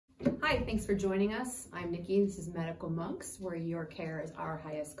Hi, thanks for joining us. I'm Nikki, this is Medical Monks, where your care is our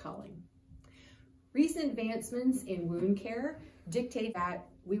highest calling. Recent advancements in wound care dictate that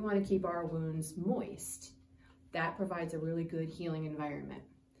we want to keep our wounds moist. That provides a really good healing environment.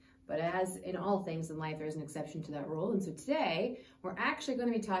 But as in all things in life, there's an exception to that rule. And so today, we're actually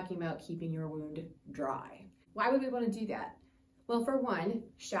going to be talking about keeping your wound dry. Why would we want to do that? Well, for one,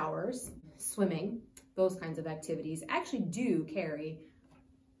 showers, swimming, those kinds of activities actually do carry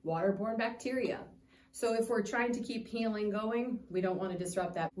waterborne bacteria. So if we're trying to keep healing going, we don't want to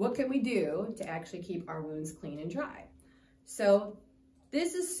disrupt that. What can we do to actually keep our wounds clean and dry? So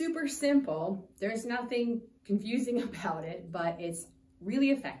this is super simple. There's nothing confusing about it, but it's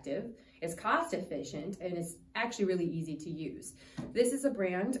really effective, it's cost efficient, and it's actually really easy to use. This is a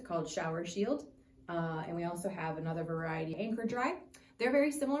brand called Shower Shield, and we also have another variety, AnchorDry. They're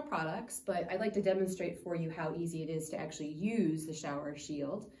very similar products, but I'd like to demonstrate for you how easy it is to actually use the Shower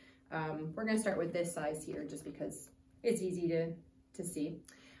Shield. We're gonna start with this size here just because it's easy to see.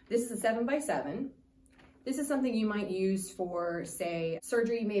 This is a 7x7. This is something you might use for, say,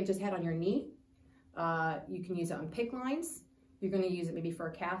 surgery you may have just had on your knee. You can use it on PICC lines. You're gonna use it maybe for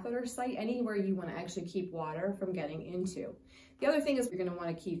a catheter site, anywhere you wanna actually keep water from getting into. The other thing is you're gonna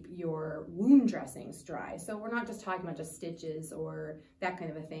wanna keep your wound dressings dry. So we're not just talking about just stitches or that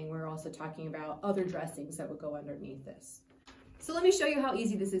kind of a thing. We're also talking about other dressings that would go underneath this. So let me show you how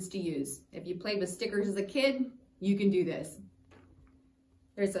easy this is to use. If you played with stickers as a kid, you can do this.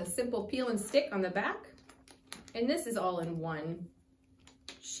 There's a simple peel and stick on the back, and this is all in one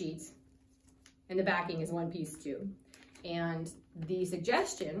sheet, and the backing is one piece too. And the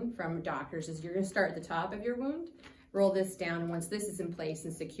suggestion from doctors is you're gonna start at the top of your wound, roll this down, and once this is in place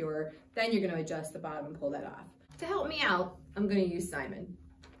and secure, then you're gonna adjust the bottom and pull that off. To help me out, I'm gonna use Simon.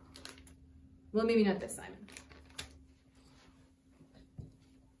 Well, maybe not this Simon.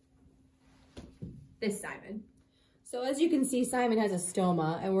 This Simon. So as you can see, Simon has a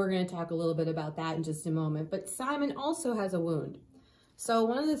stoma, and we're gonna talk a little bit about that in just a moment, but Simon also has a wound. So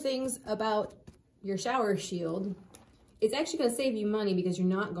one of the things about your Shower Shield, it's actually gonna save you money because you're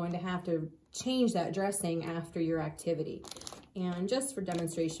not going to have to change that dressing after your activity. And just for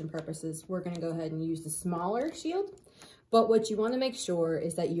demonstration purposes, we're gonna go ahead and use the smaller shield. But what you wanna make sure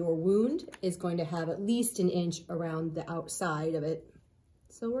is that your wound is going to have at least an inch around the outside of it.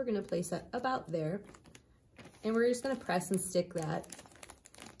 So we're gonna place that about there. And we're just gonna press and stick that.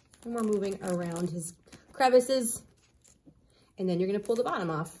 And we're moving around his crevices. And then you're gonna pull the bottom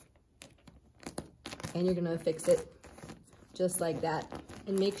off. And you're gonna fix it just like that,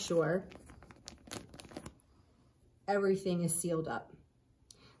 and make sure everything is sealed up.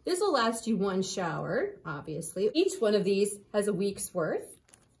 This will last you one shower, obviously. Each one of these has a week's worth,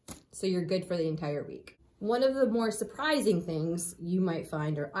 so you're good for the entire week. One of the more surprising things you might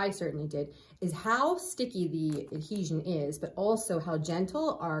find, or I certainly did, is how sticky the adhesion is, but also how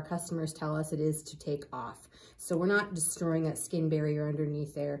gentle our customers tell us it is to take off. So we're not destroying that skin barrier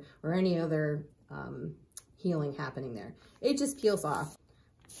underneath there or any other healing happening there. It just peels off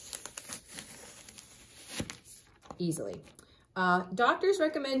easily. Doctors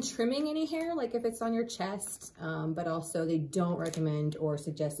recommend trimming any hair, like if it's on your chest, but also they don't recommend or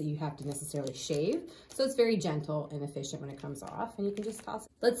suggest that you have to necessarily shave. So it's very gentle and efficient when it comes off, and you can just toss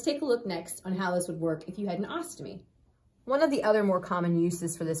it. Let's take a look next on how this would work if you had an ostomy. One of the other more common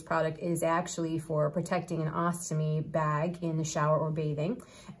uses for this product is actually for protecting an ostomy bag in the shower or bathing.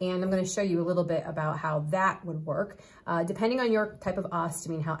 And I'm going to show you a little bit about how that would work. Depending on your type of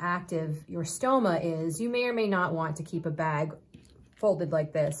ostomy and how active your stoma is, you may or may not want to keep a bag folded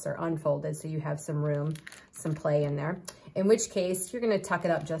like this or unfolded so you have some room, some play in there. In which case, you're going to tuck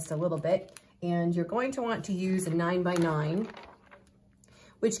it up just a little bit, and you're going to want to use a 9x9,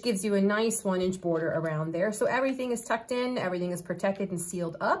 which gives you a nice 1-inch border around there. So everything is tucked in, everything is protected and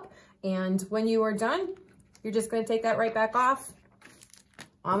sealed up. And when you are done, you're just gonna take that right back off,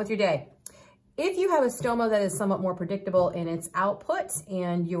 on with your day. If you have a stoma that is somewhat more predictable in its output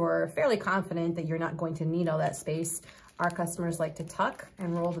and you're fairly confident that you're not going to need all that space, our customers like to tuck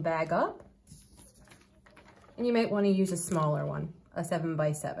and roll the bag up. And you might wanna use a smaller one, a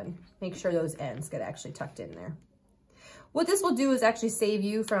 7x7. Make sure those ends get actually tucked in there. What this will do is actually save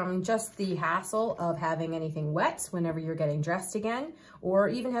you from just the hassle of having anything wet whenever you're getting dressed again, or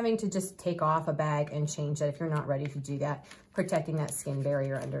even having to just take off a bag and change it if you're not ready to do that, protecting that skin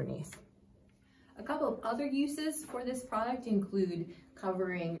barrier underneath. A couple of other uses for this product include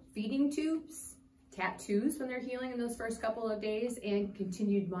covering feeding tubes, tattoos when they're healing in those first couple of days, and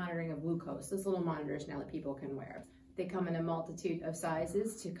continued monitoring of glucose, those little monitors now that people can wear. They come in a multitude of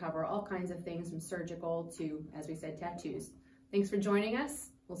sizes to cover all kinds of things from surgical to, as we said, tattoos. Thanks for joining us.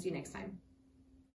 We'll see you next time.